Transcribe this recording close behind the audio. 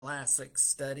classic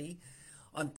study.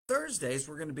 On Thursdays,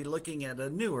 we're going to be looking at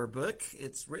a newer book.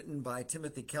 It's written by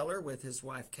Timothy Keller with his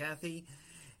wife Kathy,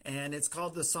 and it's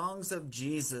called The Songs of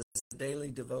Jesus, Daily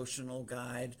Devotional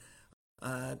Guide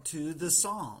to the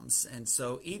Psalms. And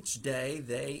so each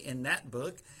day in that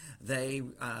book, they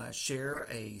share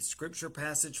a scripture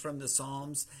passage from the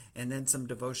Psalms and then some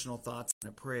devotional thoughts and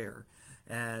a prayer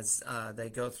as they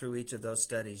go through each of those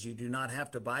studies. You do not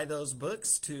have to buy those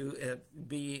books to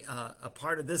be a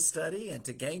part of this study and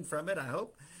to gain from it, I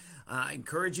hope. I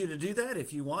encourage you to do that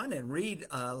if you want and read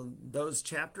those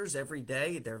chapters every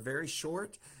day. They're very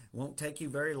short, won't take you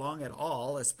very long at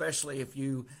all, especially if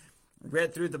you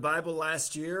read through the Bible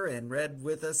last year and read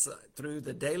with us through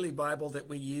the daily Bible that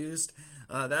we used.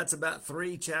 That's about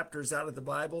 3 chapters out of the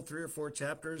Bible, 3 or 4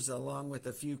 chapters, along with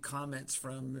a few comments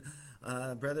from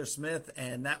Brother Smith,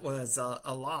 and that was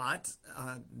a lot.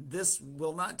 This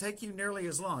will not take you nearly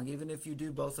as long, even if you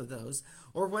do both of those,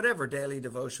 or whatever daily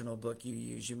devotional book you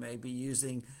use. You may be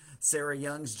using Sarah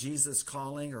Young's Jesus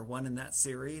Calling, or one in that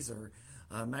series, or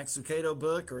Max Lucado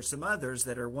book, or some others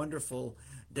that are wonderful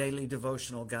daily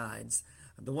devotional guides.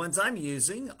 The ones I'm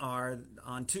using are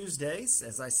on Tuesdays,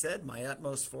 as I said, My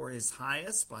Utmost for His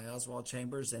Highest by Oswald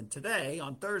Chambers, and today,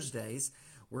 on Thursdays,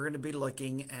 we're going to be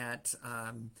looking at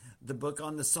the book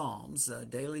on the Psalms,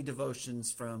 daily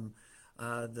devotions from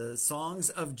the Songs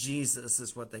of Jesus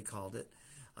is what they called it,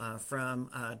 from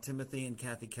Timothy and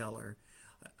Kathy Keller.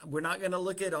 We're not going to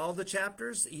look at all the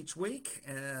chapters each week.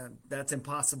 That's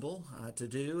impossible to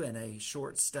do in a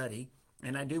short study.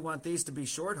 And I do want these to be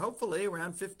short, hopefully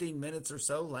around 15 minutes or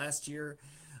so. Last year,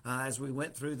 as we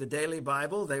went through the daily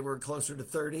Bible, they were closer to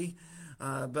 30.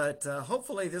 But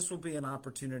hopefully this will be an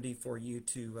opportunity for you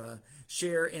to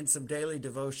share in some daily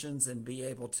devotions and be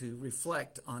able to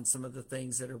reflect on some of the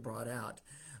things that are brought out.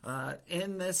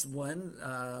 In this one,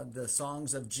 the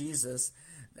Songs of Jesus,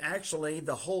 actually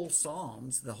the whole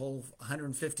Psalms, the whole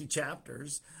 150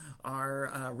 chapters,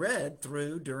 are read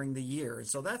through during the year.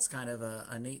 So that's kind of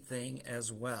a neat thing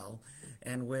as well.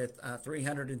 And with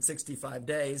 365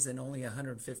 days and only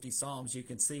 150 Psalms, you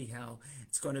can see how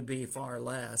it's going to be far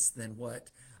less than what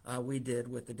we did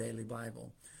with the Daily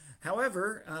Bible.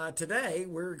 However, today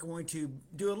we're going to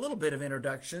do a little bit of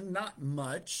introduction, not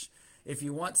much. If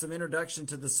you want some introduction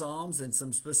to the Psalms and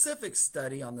some specific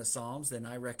study on the Psalms, then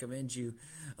I recommend you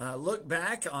look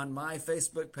back on my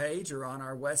Facebook page or on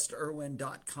our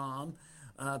westerwin.com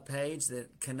page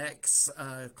that connects.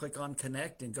 Click on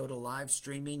Connect and go to live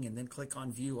streaming, and then click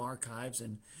on View Archives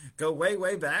and go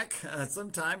way back,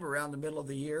 sometime around the middle of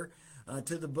the year,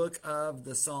 to the book of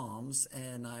the Psalms.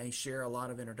 And I share a lot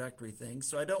of introductory things,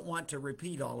 so I don't want to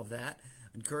repeat all of that.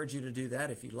 I encourage you to do that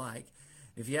if you like.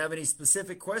 If you have any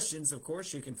specific questions, of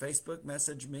course, you can Facebook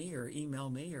message me or email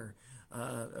me or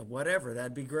whatever.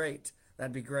 That'd be great.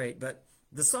 But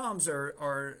the Psalms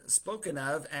are spoken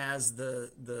of as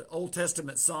the Old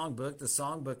Testament songbook, the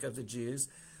songbook of the Jews,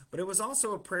 but it was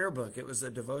also a prayer book. It was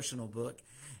a devotional book,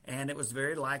 and it was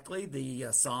very likely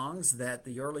the songs that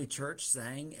the early church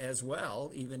sang as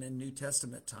well, even in New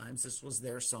Testament times. This was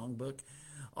their songbook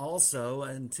also,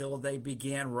 until they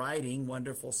began writing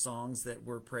wonderful songs that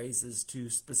were praises to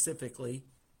specifically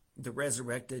the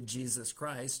resurrected Jesus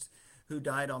Christ, who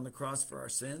died on the cross for our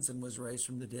sins and was raised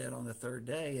from the dead on the 3rd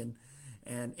day,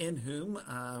 and in whom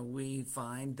we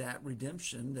find that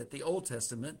redemption that the Old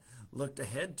Testament looked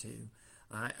ahead to.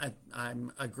 I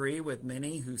agree with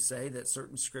many who say that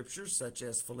certain scriptures, such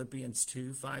as Philippians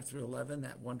 2, 5 through 11,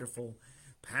 that wonderful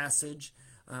passage,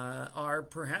 are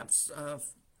perhaps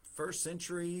first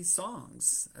century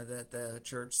songs that the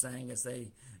church sang as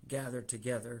they gathered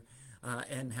together.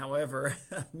 And however,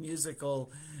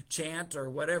 musical chant or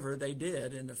whatever they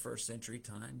did in the first century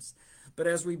times. But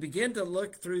as we begin to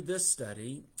look through this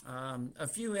study, a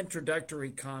few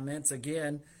introductory comments.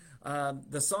 Again,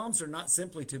 the Psalms are not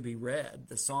simply to be read.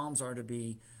 The Psalms are to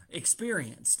be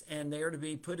experienced, and they are to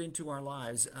be put into our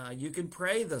lives. You can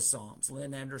pray the Psalms.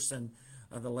 Lynn Anderson,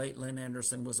 the late Lynn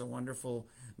Anderson, was a wonderful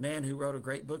man who wrote a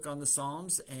great book on the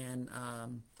Psalms and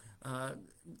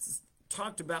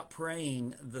talked about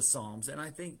praying the Psalms. And I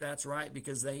think that's right,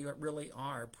 because they really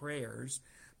are prayers.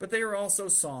 But they are also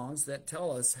songs that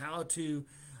tell us how to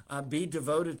be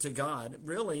devoted to God,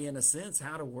 really, in a sense,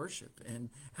 how to worship and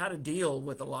how to deal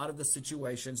with a lot of the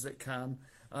situations that come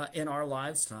in our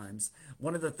lives times.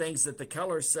 One of the things that the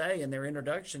Kellers say in their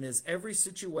introduction is every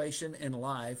situation in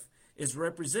life is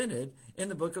represented in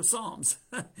the book of Psalms.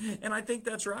 And I think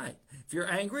that's right. If you're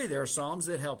angry, there are Psalms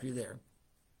that help you there.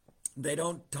 They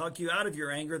don't talk you out of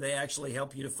your anger. They actually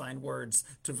help you to find words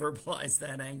to verbalize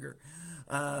that anger.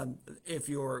 If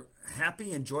you're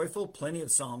happy and joyful, plenty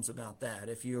of Psalms about that.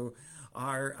 If you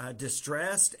are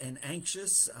distressed and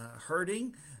anxious,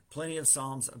 hurting, plenty of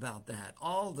Psalms about that.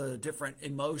 All the different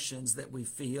emotions that we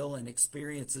feel and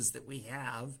experiences that we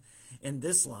have in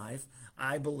this life,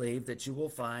 I believe that you will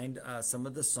find some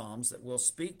of the Psalms that will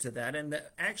speak to that and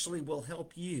that actually will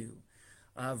help you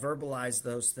verbalize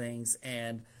those things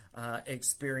and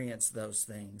experience those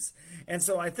things. And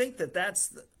so I think that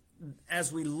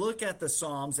as we look at the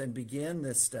Psalms and begin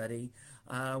this study,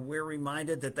 we're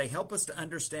reminded that they help us to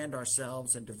understand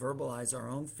ourselves and to verbalize our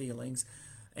own feelings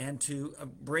and to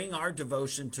bring our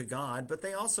devotion to God, but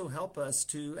they also help us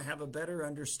to have a better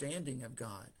understanding of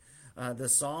God. The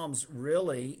Psalms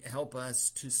really help us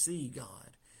to see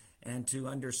God and to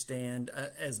understand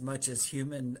as much as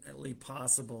humanly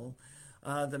possible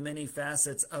the many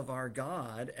facets of our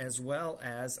God as well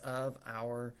as of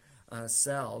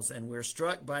ourselves. And we're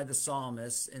struck by the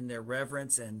psalmists in their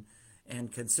reverence and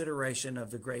consideration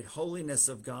of the great holiness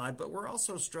of God, but we're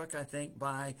also struck, I think,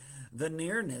 by the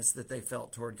nearness that they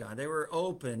felt toward God. They were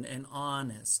open and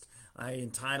honest. I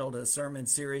entitled a sermon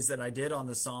series that I did on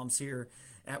the Psalms here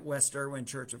at West Erwin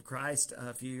Church of Christ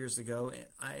a few years ago.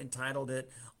 I entitled it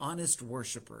Honest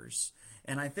Worshipers.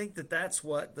 And I think that that's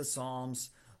what the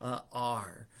Psalms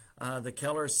are. The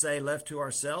Kellers say, left to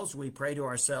ourselves, we pray to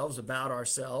ourselves, about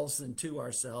ourselves, and to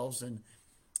ourselves.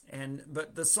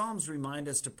 But the Psalms remind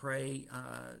us to pray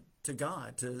to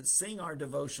God, to sing our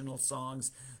devotional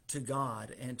songs to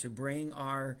God, and to bring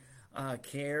our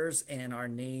cares and our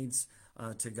needs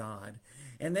to God.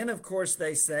 And then, of course,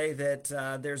 they say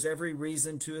that there's every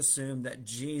reason to assume that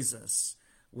Jesus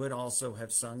would also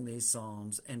have sung these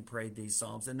psalms and prayed these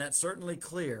psalms. And that's certainly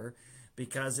clear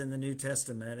because in the New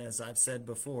Testament, as I've said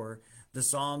before, the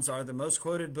Psalms are the most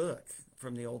quoted book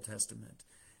from the Old Testament.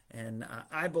 And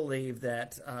I believe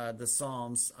that the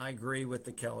Psalms, I agree with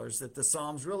the Kellers, that the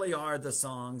Psalms really are the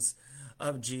songs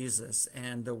of Jesus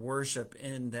and the worship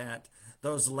in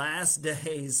those last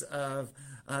days of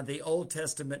the Old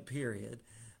Testament period,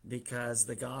 because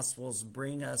the Gospels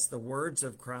bring us the words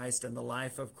of Christ and the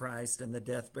life of Christ and the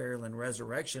death, burial, and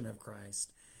resurrection of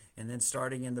Christ. And then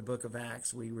starting in the book of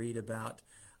Acts, we read about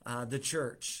the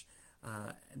church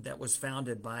that was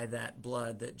founded by that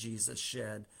blood that Jesus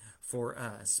shed for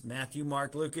us. Matthew,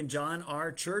 Mark, Luke, and John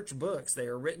are church books. They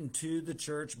are written to the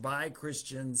church by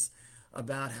Christians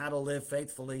about how to live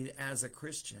faithfully as a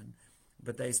Christian,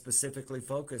 but they specifically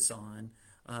focus on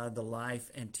the life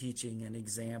and teaching and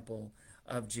example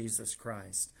of Jesus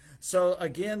Christ. So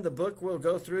again, the book will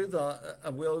go through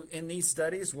in these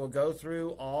studies, we'll go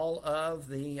through all of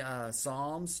the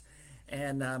Psalms.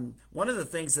 And one of the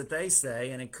things that they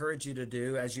say and encourage you to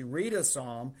do as you read a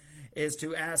Psalm is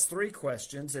to ask 3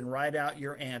 questions and write out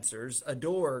your answers.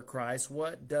 Adore Christ.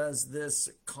 What does this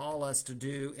call us to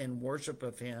do in worship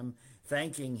of Him,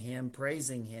 thanking Him,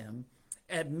 praising Him?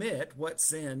 Admit, what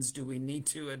sins do we need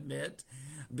to admit?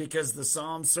 Because the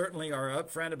Psalms certainly are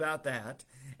upfront about that.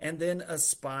 And then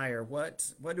aspire.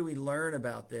 What do we learn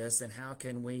about this, and how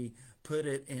can we put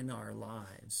it in our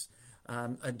lives?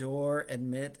 Adore,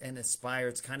 admit, and aspire.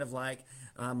 It's kind of like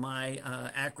my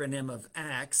acronym of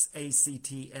ACTS,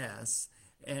 A-C-T-S,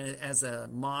 as a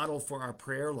model for our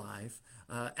prayer life.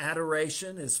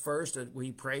 Adoration is first.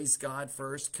 We praise God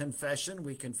first. Confession,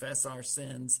 we confess our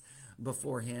sins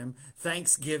before Him.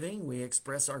 Thanksgiving, we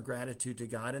express our gratitude to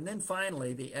God. And then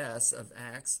finally, the S of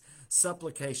Acts,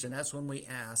 supplication. That's when we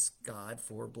ask God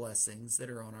for blessings that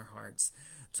are on our hearts.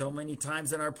 So many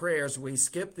times in our prayers, we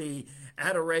skip the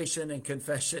adoration and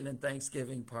confession and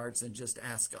thanksgiving parts and just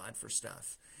ask God for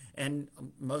stuff. And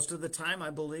most of the time, I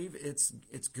believe it's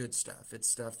good stuff. It's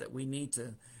stuff that we need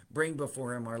to bring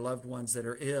before Him, our loved ones that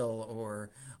are ill, or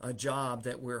a job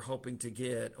that we're hoping to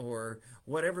get, or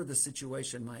whatever the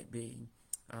situation might be.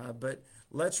 But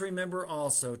let's remember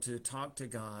also to talk to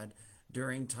God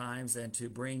during times and to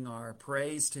bring our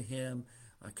praise to Him,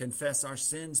 confess our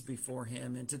sins before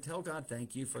Him, and to tell God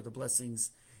thank you for the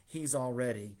blessings He's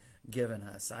already given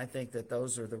us. I think that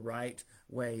those are the right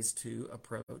ways to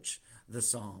approach the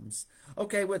Psalms.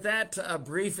 Okay, with that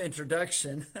brief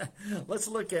introduction, let's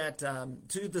look at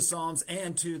to the Psalms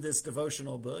and to this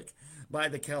devotional book by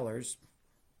the Kellers.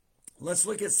 Let's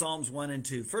look at Psalms 1 and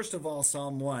 2. First of all,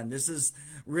 Psalm 1. This is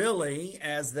really,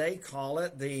 as they call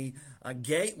it, the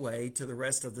gateway to the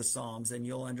rest of the Psalms, and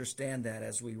you'll understand that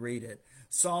as we read it.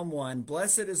 Psalm 1,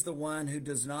 Blessed is the one who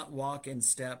does not walk in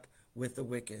step with the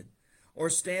wicked, or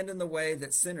stand in the way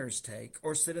that sinners take,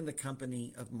 or sit in the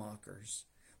company of mockers,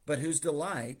 but whose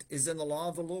delight is in the law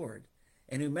of the Lord,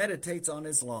 and who meditates on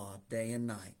His law day and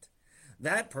night.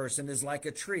 That person is like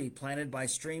a tree planted by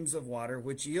streams of water,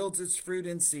 which yields its fruit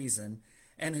in season,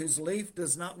 and whose leaf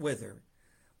does not wither.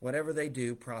 Whatever they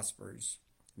do prospers.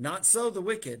 Not so the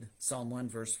wicked, Psalm 1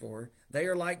 verse 4. They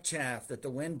are like chaff that the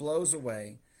wind blows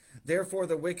away. Therefore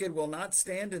the wicked will not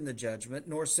stand in the judgment,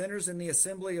 nor sinners in the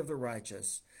assembly of the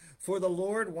righteous. For the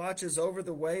Lord watches over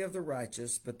the way of the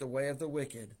righteous, but the way of the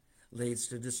wicked leads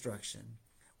to destruction.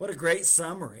 What a great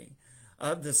summary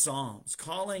of the Psalms,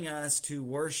 calling us to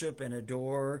worship and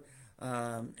adore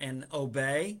and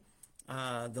obey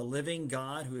the living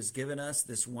God who has given us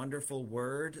this wonderful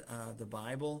word, the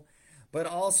Bible, but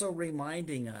also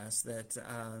reminding us that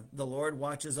the Lord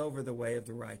watches over the way of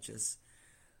the righteous,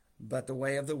 but the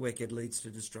way of the wicked leads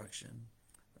to destruction.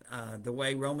 The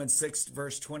way Romans 6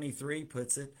 verse 23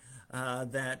 puts it,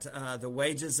 that the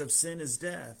wages of sin is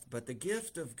death, but the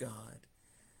gift of God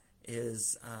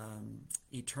is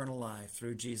eternal life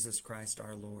through Jesus Christ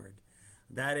our Lord.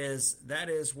 That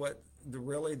is what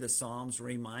really the Psalms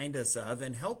remind us of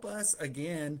and help us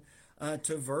again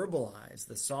to verbalize.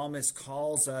 The psalmist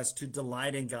calls us to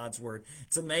delight in God's word.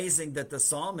 It's amazing that the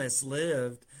psalmist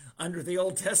lived under the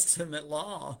Old Testament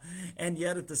law, and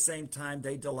yet at the same time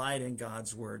they delight in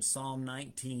God's word. Psalm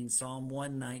 19, Psalm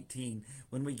 119,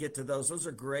 when we get to those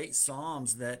are great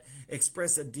psalms that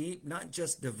express a deep, not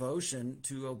just devotion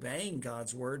to obeying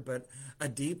God's word, but a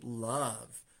deep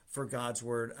love for God's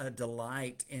word, a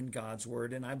delight in God's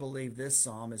word. And I believe this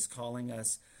psalm is calling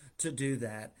us to do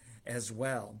that as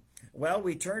well. Well,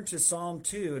 we turn to Psalm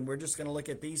 2, and we're just going to look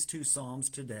at these two psalms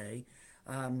today.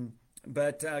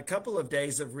 But a couple of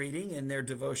days of reading in their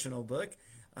devotional book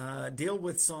deal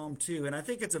with Psalm 2. And I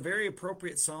think it's a very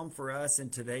appropriate psalm for us in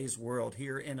today's world.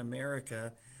 Here in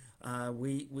America,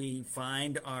 we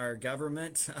find our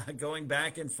government going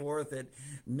back and forth at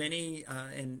many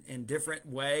in different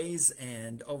ways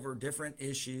and over different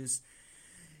issues.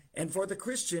 And for the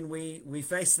Christian, we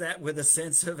face that with a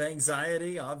sense of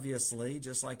anxiety, obviously,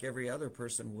 just like every other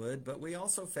person would, but we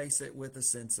also face it with a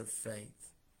sense of faith.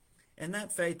 And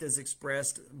that faith is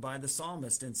expressed by the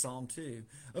psalmist in Psalm 2.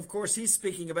 Of course, he's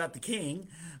speaking about the king,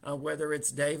 whether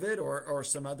it's David or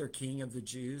some other king of the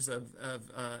Jews, of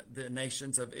the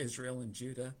nations of Israel and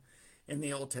Judah in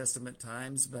the Old Testament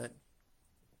times. But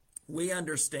we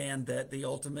understand that the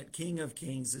ultimate King of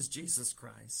Kings is Jesus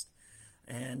Christ.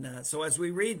 And so as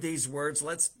we read these words,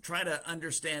 let's try to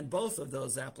understand both of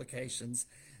those applications.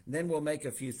 Then we'll make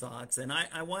a few thoughts. And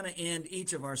I want to end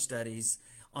each of our studies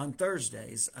on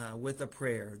Thursdays with a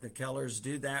prayer. The Kellers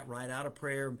do that, write out a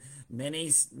prayer.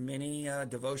 Many daily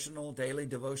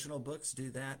devotional books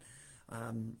do that.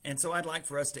 And so I'd like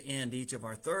for us to end each of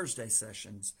our Thursday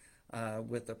sessions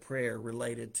with a prayer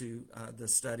related to the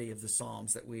study of the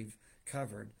Psalms that we've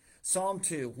covered. Psalm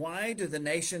 2, why do the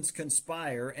nations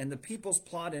conspire and the peoples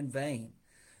plot in vain?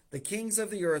 The kings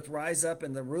of the earth rise up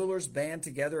and the rulers band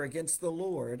together against the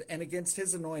Lord and against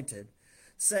his anointed,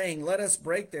 saying, let us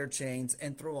break their chains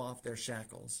and throw off their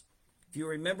shackles. If you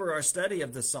remember our study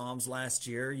of the Psalms last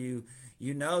year, you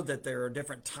know that there are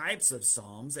different types of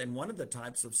Psalms, and one of the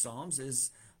types of Psalms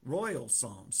is royal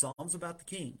Psalms, Psalms about the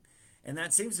king. And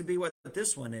that seems to be what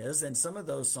this one is, and some of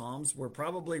those Psalms were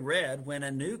probably read when a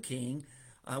new king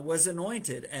was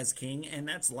anointed as king, and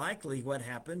that's likely what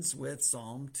happens with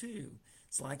Psalm 2.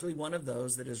 It's likely one of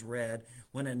those that is read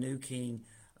when a new king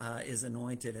is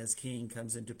anointed as king,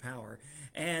 comes into power,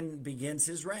 and begins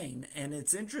his reign. And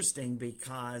it's interesting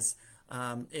because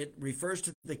it refers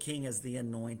to the king as the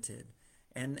anointed.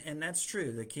 And that's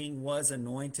true. The king was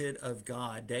anointed of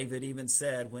God. David even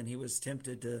said when he was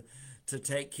tempted to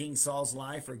take King Saul's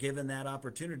life, or given that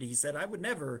opportunity, he said, I would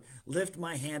never lift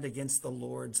my hand against the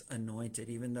Lord's anointed.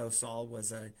 Even though Saul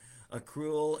was a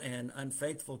cruel and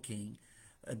unfaithful king,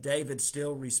 David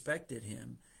still respected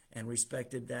him and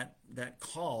respected that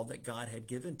call that God had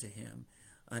given to him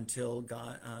until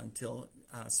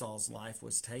Saul's life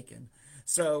was taken.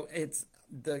 So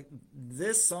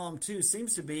this Psalm 2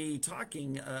 seems to be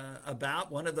talking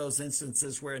about one of those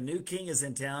instances where a new king is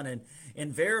in town, and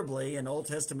invariably in Old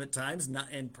Testament times,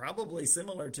 and probably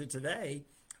similar to today,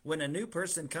 when a new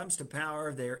person comes to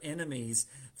power, their enemies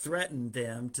threaten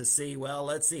them to see, well,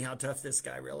 let's see how tough this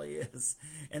guy really is.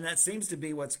 And that seems to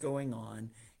be what's going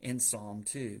on in Psalm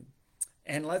 2.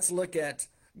 And let's look at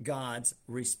God's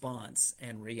response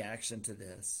and reaction to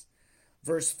this.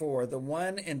 Verse 4, the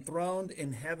one enthroned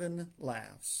in heaven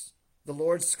laughs. The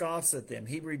Lord scoffs at them.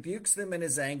 He rebukes them in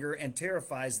his anger and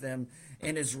terrifies them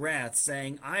in his wrath,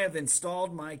 saying, I have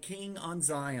installed my king on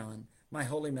Zion, my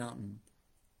holy mountain.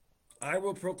 I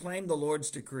will proclaim the Lord's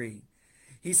decree.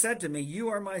 He said to me, you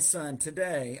are my son.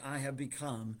 Today I have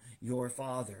become your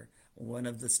father. one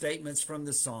of the statements from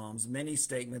the Psalms, many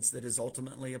statements that is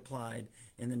ultimately applied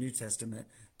in the New Testament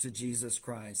to Jesus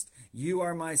Christ. You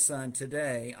are my son.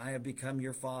 Today I have become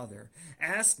your father.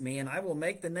 Ask me, and I will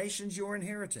make the nations your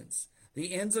inheritance,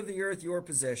 the ends of the earth your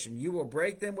possession. You will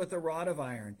break them with a rod of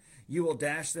iron. You will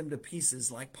dash them to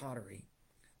pieces like pottery.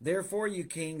 Therefore, you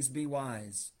kings, be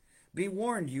wise. Be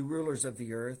warned, you rulers of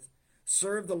the earth.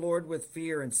 Serve the Lord with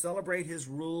fear and celebrate his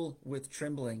rule with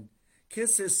trembling.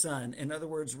 Kiss his son, in other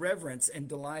words, reverence and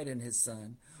delight in his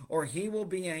son, or he will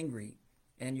be angry,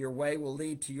 and your way will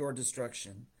lead to your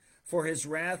destruction. For his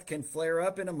wrath can flare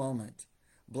up in a moment.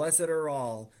 Blessed are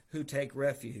all who take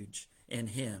refuge in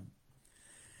him.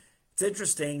 It's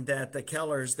interesting that the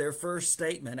Kellers, their first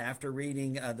statement after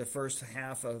reading the first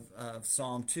half of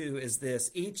Psalm 2 is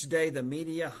this: each day the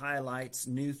media highlights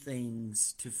new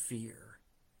things to fear.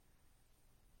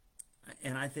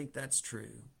 And I think that's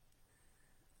true.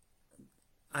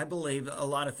 I believe a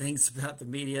lot of things about the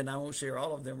media, and I won't share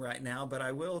all of them right now, but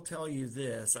I will tell you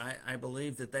this. I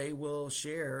believe that they will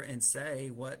share and say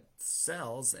what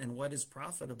sells and what is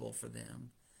profitable for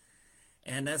them.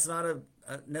 And that's not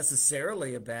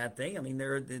necessarily a bad thing. I mean,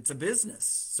 it's a business.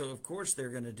 So, of course, they're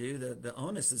going to do. The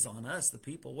onus is on us, the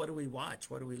people. What do we watch?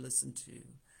 What do we listen to?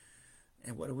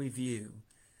 And what do we view?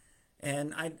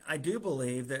 And I do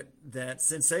believe that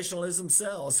sensationalism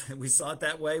sells. We saw it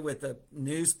that way with the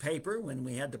newspaper when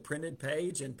we had the printed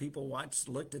page and people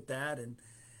looked at that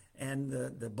and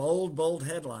the bold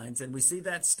headlines. And we see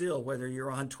that still, whether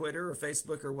you're on Twitter or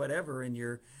Facebook or whatever, and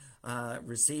you're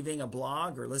receiving a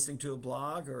blog or listening to a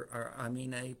blog or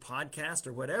a podcast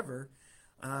or whatever.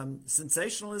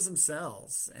 Sensationalism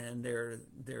sells, and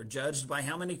they're judged by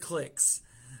how many clicks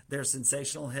their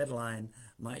sensational headline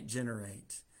might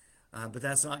generate. But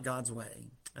that's not God's way.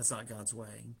 That's not God's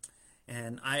way.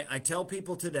 And I tell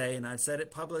people today, and I've said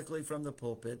it publicly from the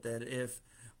pulpit, that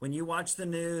when you watch the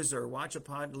news or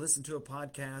listen to a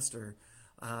podcast, or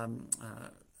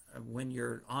when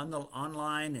you're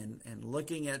online and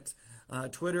looking at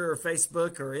Twitter or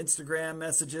Facebook or Instagram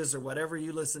messages or whatever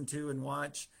you listen to and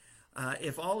watch,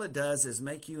 if all it does is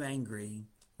make you angry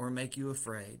or make you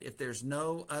afraid, if there's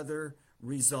no other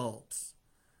result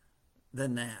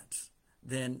than that,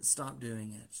 then stop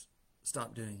doing it.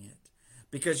 Stop doing it.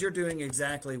 Because you're doing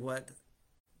exactly what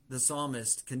the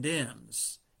psalmist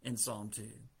condemns in Psalm 2.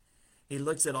 He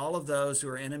looks at all of those who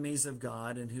are enemies of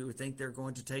God and who think they're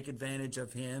going to take advantage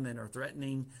of him and are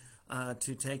threatening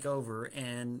to take over,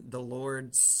 and the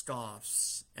Lord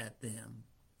scoffs at them.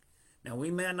 Now, we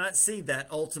may not see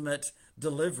that ultimate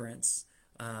deliverance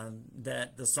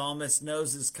that the psalmist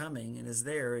knows is coming and is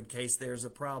there in case there's a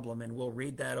problem, and we'll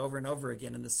read that over and over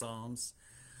again in the Psalms.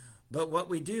 But what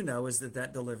we do know is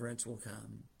that deliverance will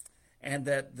come, and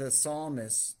that the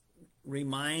psalmist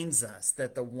reminds us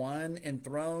that the one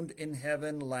enthroned in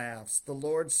heaven laughs. The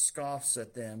Lord scoffs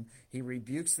at them. He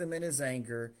rebukes them in his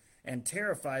anger and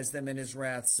terrifies them in his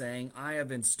wrath, saying, I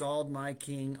have installed my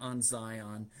king on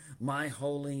Zion, my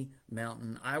holy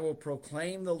mountain. I will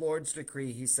proclaim the Lord's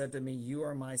decree. He said to me, you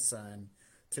are my son.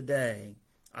 Today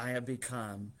I have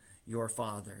become your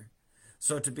father.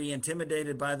 So to be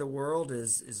intimidated by the world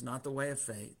is not the way of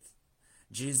faith.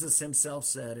 Jesus himself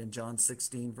said in John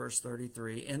 16, verse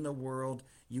 33, in the world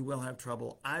you will have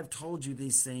trouble. I've told you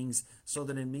these things so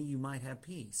that in me you might have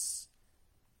peace.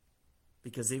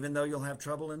 Because even though you'll have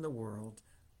trouble in the world,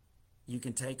 you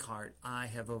can take heart. I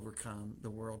have overcome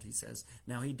the world, he says.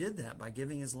 Now, he did that by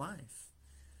giving his life.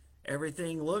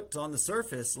 Everything looked on the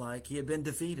surface like he had been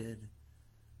defeated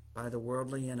by the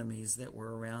worldly enemies that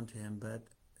were around him, but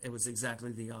it was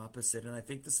exactly the opposite. And I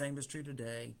think the same is true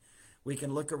today. We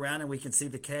can look around and we can see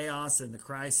the chaos and the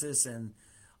crisis and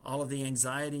all of the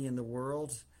anxiety in the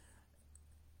world,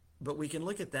 but we can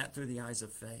look at that through the eyes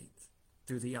of faith,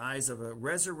 through the eyes of a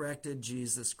resurrected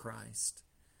Jesus Christ,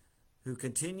 who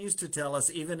continues to tell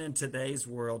us, even in today's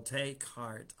world, take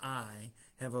heart, I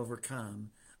have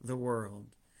overcome the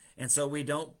world. And so we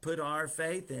don't put our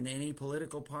faith in any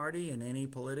political party, in any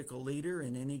political leader,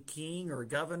 in any king or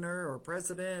governor or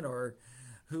president or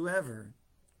whoever.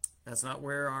 That's not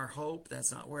where our hope,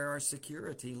 that's not where our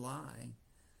security lie.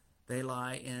 They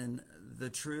lie in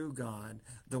the true God,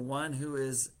 the one who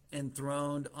is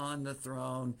enthroned on the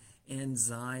throne in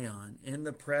Zion, in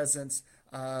the presence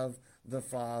of the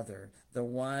Father, the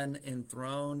one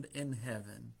enthroned in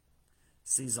heaven,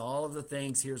 sees all of the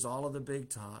things, hears all of the big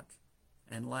talk,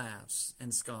 and laughs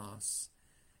and scoffs.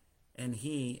 And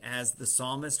he, as the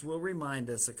psalmist will remind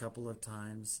us a couple of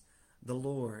times, the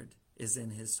Lord is in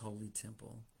his holy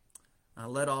temple.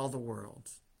 Let all the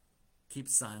world keep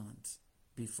silent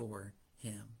before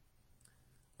him.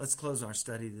 Let's close our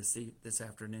study this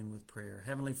afternoon with prayer.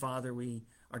 Heavenly Father, we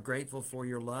are grateful for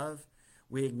your love.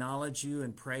 We acknowledge you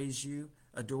and praise you,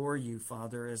 adore you,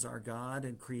 Father, as our God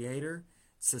and Creator,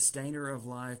 sustainer of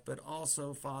life, but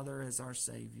also, Father, as our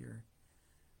Savior.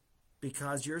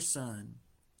 Because your Son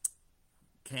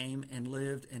came and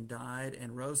lived and died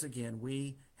and rose again,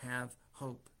 we have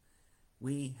hope.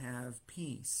 We have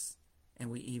peace,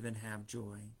 and we even have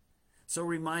joy. So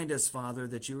remind us, Father,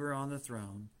 that you are on the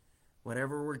throne.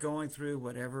 Whatever we're going through,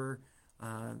 whatever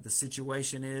the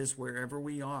situation is, wherever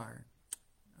we are,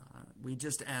 we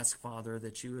just ask, Father,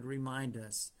 that you would remind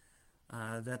us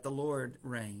that the Lord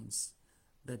reigns,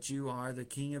 that you are the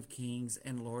King of kings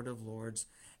and Lord of lords,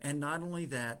 and not only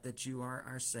that, that you are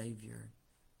our Savior,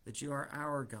 that you are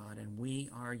our God, and we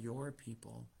are your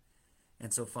people.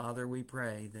 And so, Father, we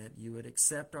pray that you would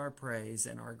accept our praise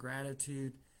and our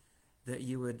gratitude, that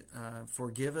you would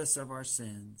forgive us of our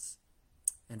sins,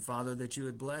 and, Father, that you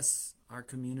would bless our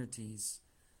communities,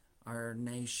 our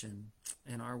nation,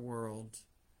 and our world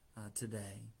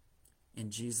today.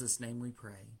 In Jesus' name we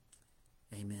pray.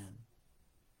 Amen.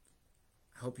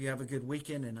 I hope you have a good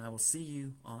weekend, and I will see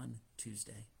you on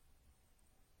Tuesday.